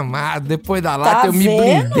programado. Depois da lata, eu me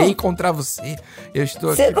blindei contra você. Eu estou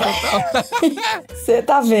aqui... Você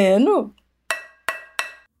tá vendo?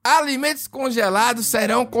 Alimentos congelados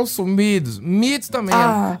serão consumidos. Mitos também.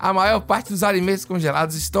 A maior parte dos alimentos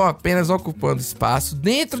congelados estão apenas ocupando espaço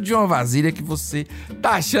dentro de uma vasilha que você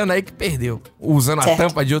tá achando aí que perdeu. Usando a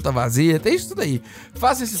tampa de outra vasilha. Tem isso tudo aí.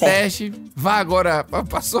 Faça esse teste. Vá agora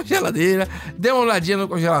pra sua geladeira. Dê uma olhadinha no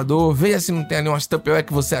congelador. Veja se não tem ali umas Tupperware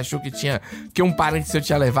que você achou que um parente seu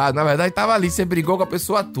tinha levado. Na verdade, tava ali. Você brigou com a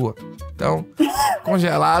pessoa tua. Então,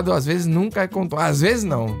 congelado, às vezes nunca é controlado. Às vezes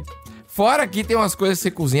não. Fora que tem umas coisas que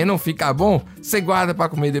você cozinha e não fica bom, você guarda pra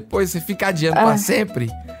comer depois, você fica adiando pra sempre.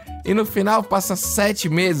 E no final passa 7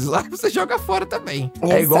 meses lá e você joga fora também.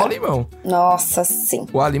 Exato. É igual limão. Nossa, sim.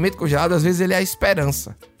 O alimento congelado, às vezes, ele é a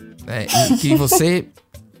esperança. Né? E que você...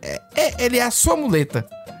 ele é a sua muleta.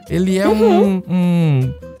 Ele é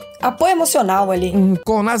um apoio emocional ali. Um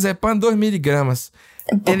clonazepam 2mg.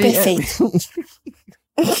 Perfeito.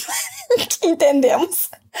 Entendemos.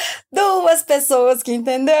 2 pessoas que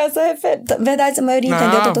entenderam essa referência. Verdade, a maioria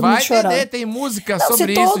entendeu, tá todo mundo chorando. Entender, tem música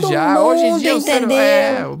sobre isso já. Hoje em dia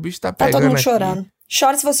o bicho tá pegando. Tá todo mundo aqui. Chorando.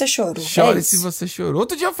 Chore se você chorou. Chore se você chorou.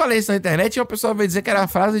 Outro dia eu falei isso na internet e uma pessoa veio dizer que era a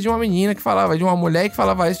frase de uma menina que falava, de uma mulher que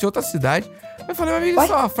falava isso de outra cidade. Eu falei, meu amigo,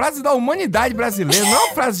 isso é uma frase da humanidade brasileira, não é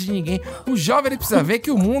uma frase de ninguém. O jovem, ele precisa ver que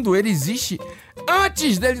o mundo, ele existe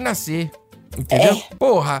antes dele nascer. Entendeu?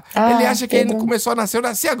 Porra, ele acha que ele começou a nascer, eu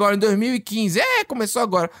nasci agora, em 2015. Começou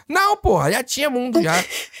agora. Não, porra, já tinha mundo já.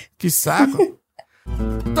 Que saco.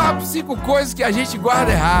 Top 5 coisas que a gente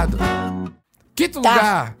guarda errado. Quinto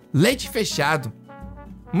lugar, leite fechado.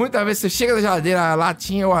 Muitas vezes você chega na geladeira, a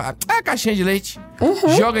latinha, a caixinha de leite,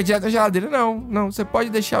 joga direto na geladeira. Não, você pode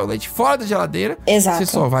deixar o leite fora da geladeira. Exato. Você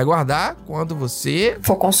só vai guardar quando você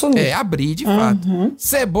for consumir. Abrir de fato.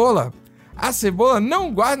 Cebola. A cebola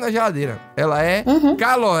não guarde na geladeira. Ela é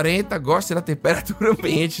calorenta, gosta da temperatura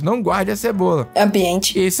ambiente. Não guarde a cebola.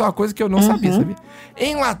 Ambiente. Isso é uma coisa que eu não sabia.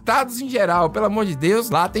 Enlatados em geral, pelo amor de Deus,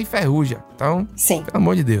 lá tem ferrugem. Então, sim, pelo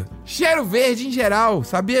amor de Deus. Cheiro verde em geral.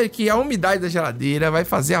 Sabia que a umidade da geladeira vai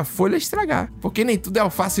fazer a folha estragar. Porque nem tudo é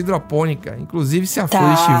alface hidropônica. Inclusive, se a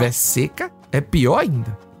folha estiver seca, é pior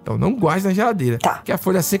ainda. Então, não guarde na geladeira. Porque a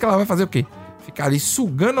folha seca, ela vai fazer o quê? Ficar ali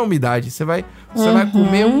sugando a umidade. Você vai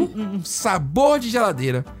comer um sabor de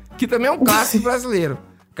geladeira, que também é um clássico brasileiro.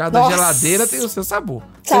 Cada geladeira tem o seu sabor.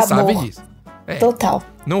 Você sabe disso. Total.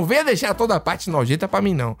 Não venha deixar toda a parte nojenta pra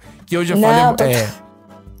mim, não. Que hoje eu falei...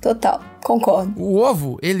 Total, concordo. O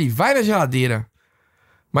ovo, ele vai na geladeira.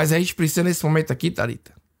 Mas a gente precisa, nesse momento aqui,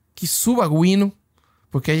 Thalita, que suba o hino,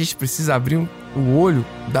 porque a gente precisa abrir o olho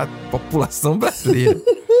da população brasileira.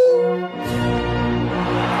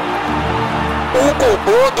 O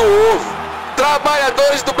complô do ovo.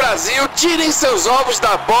 Trabalhadores do Brasil, tirem seus ovos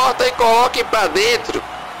da porta e coloquem pra dentro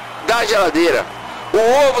da geladeira.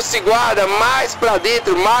 O ovo se guarda mais pra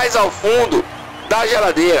dentro, mais ao fundo da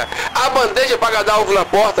geladeira. A bandeja para guardar ovo na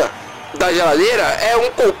porta da geladeira é um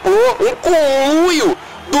complô, um conluio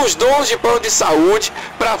dos donos de plano de saúde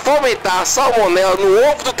para fomentar a salmonela no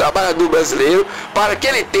ovo do trabalhador brasileiro, para que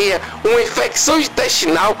ele tenha uma infecção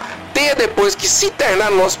intestinal, tenha depois que se internar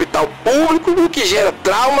no hospital público, o que gera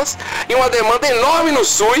traumas e uma demanda enorme no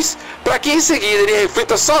SUS, para que em seguida ele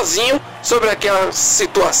reflita sozinho sobre aquela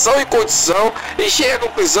situação e condição e chegue à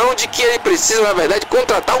conclusão de que ele precisa, na verdade,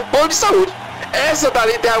 contratar um plano de saúde. Essa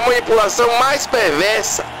dali é a manipulação mais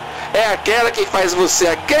perversa. É aquela que faz você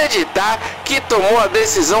acreditar que tomou a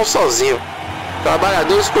decisão sozinho.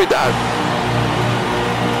 Trabalhadores, cuidado.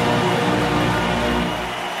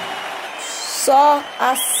 Só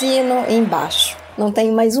assino embaixo. Não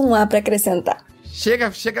tenho mais um A pra acrescentar. Chega,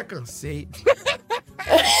 cansei.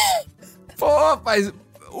 Pô, rapaz,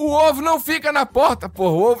 o ovo não fica na porta, pô.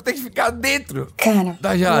 O ovo tem que ficar dentro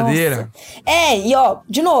da geladeira. Nossa. E ó,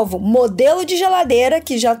 de novo, modelo de geladeira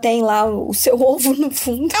que já tem lá o seu ovo no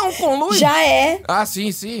fundo. É um conluio. Já é. Ah,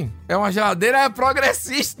 sim. É uma geladeira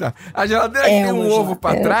progressista. A geladeira que tem um ovo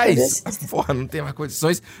pra trás, porra, não tem mais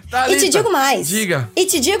condições. Thalita, e te digo mais. Diga. E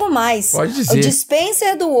te digo mais. Pode dizer. O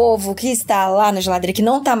dispenser do ovo que está lá na geladeira, que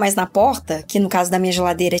não tá mais na porta, que no caso da minha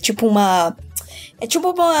geladeira é tipo uma... É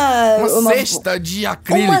tipo uma cesta de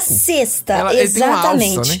acrílico. Uma cesta, exatamente.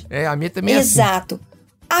 Tem uma alça, né? A minha também é exato. Assim.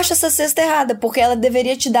 Acho essa cesta errada, porque ela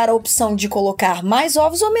deveria te dar a opção de colocar mais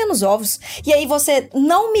ovos ou menos ovos. E aí você,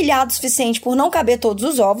 não humilhado o suficiente por não caber todos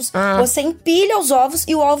os ovos, você empilha os ovos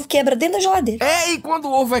e o ovo quebra dentro da geladeira. E quando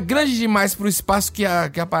o ovo é grande demais pro espaço que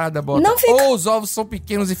a parada bota. Não fica. Ou os ovos são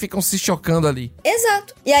pequenos e ficam se chocando ali.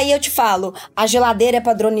 Exato. E aí eu te falo, a geladeira é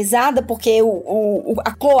padronizada porque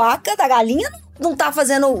a cloaca da galinha não tá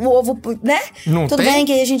fazendo o ovo, né? Não Tudo tem? bem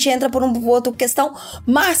que aí a gente entra por uma outra questão,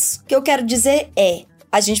 mas o que eu quero dizer é,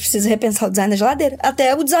 a gente precisa repensar o design da geladeira,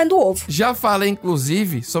 até o design do ovo. Já falei,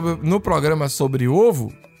 inclusive, no programa sobre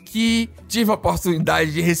ovo, que tive a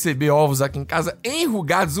oportunidade de receber ovos aqui em casa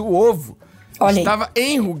enrugados. O ovo estava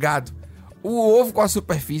enrugado. O ovo com a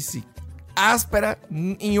superfície áspera,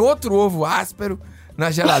 em outro ovo áspero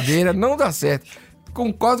na geladeira, não dá certo.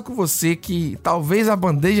 Concordo com você que talvez a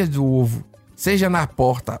bandeja do ovo, seja na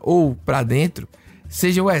porta ou pra dentro,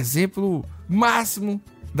 seja o exemplo máximo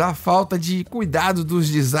da falta de cuidado dos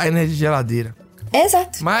designers de geladeira.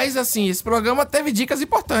 Exato. Mas assim, esse programa teve dicas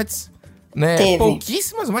importantes, né? Teve.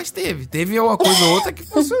 Pouquíssimas, mas teve. Teve uma coisa ou outra que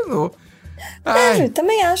funcionou. Teve,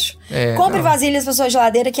 também acho. Compre vasilhas pra sua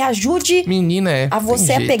geladeira que ajude a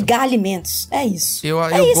você a pegar alimentos. É isso.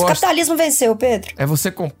 O capitalismo venceu, Pedro. É você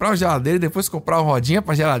comprar uma geladeira, depois comprar uma rodinha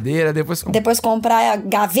pra geladeira, depois comprar a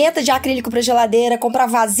gaveta de acrílico pra geladeira, comprar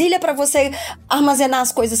vasilha pra você armazenar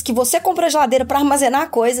as coisas, que você compra a geladeira pra armazenar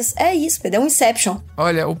coisas. É isso, Pedro, é um Inception.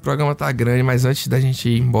 Olha, o programa tá grande, mas antes da gente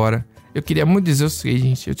ir embora, eu queria muito dizer o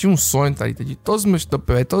seguinte, eu tinha um sonho, Thalita, de todos os meus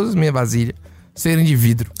tupperware, todas as minhas vasilhas serem de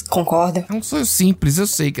vidro. Concordo. É um sonho simples, eu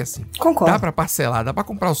sei que é assim. Concordo. Dá pra parcelar, dá pra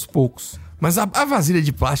comprar aos poucos. Mas a vasilha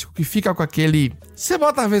de plástico que fica com aquele... Você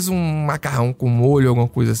bota, às vezes, um macarrão com molho, alguma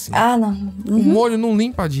coisa assim. Não. O molho não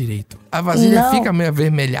limpa direito. A vasilha fica meio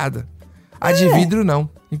avermelhada. A de vidro, não.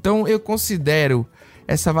 Então, eu considero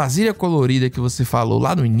essa vasilha colorida que você falou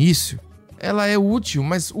lá no início, ela é útil,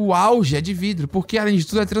 mas o auge é de vidro, porque, além de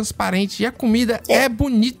tudo, é transparente. E a comida é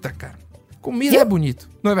bonita, cara. Comida é bonito,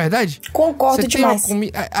 não é verdade? Concordo demais.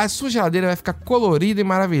 A sua geladeira vai ficar colorida e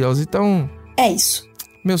maravilhosa, então... É isso.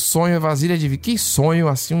 Meu sonho é vasilha de vidro. Que sonho,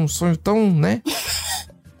 assim, um sonho tão, né?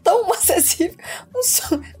 Tão acessível.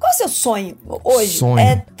 Qual é o seu sonho hoje? Sonho.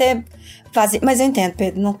 É ter vasilha... Mas eu entendo,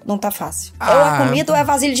 Pedro, não tá fácil. Ou a comida ou é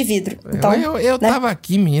vasilha de vidro. Então, eu tava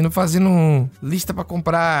aqui, menino, fazendo lista pra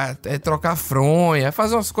comprar, trocar fronha,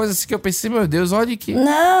 fazer umas coisas assim que eu pensei, meu Deus, olha que...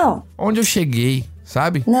 Não. Onde eu cheguei.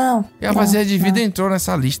 Sabe? Não. E a vasilha de vidro entrou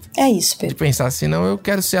nessa lista. É isso, Pedro. De pensar assim, não, eu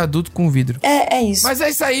quero ser adulto com vidro. É isso. Mas é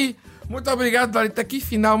isso aí. Muito obrigado, Thalita. Que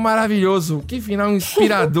final maravilhoso. Que final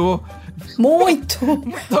inspirador. Muito.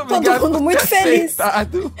 Muito obrigado. Todo mundo muito feliz.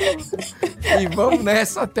 E vamos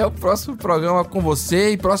nessa. Até o próximo programa com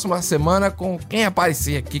você. E próxima semana com quem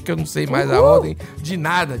aparecer aqui, que eu não sei mais a ordem de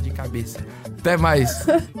nada de cabeça. Até mais.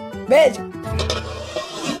 Beijo.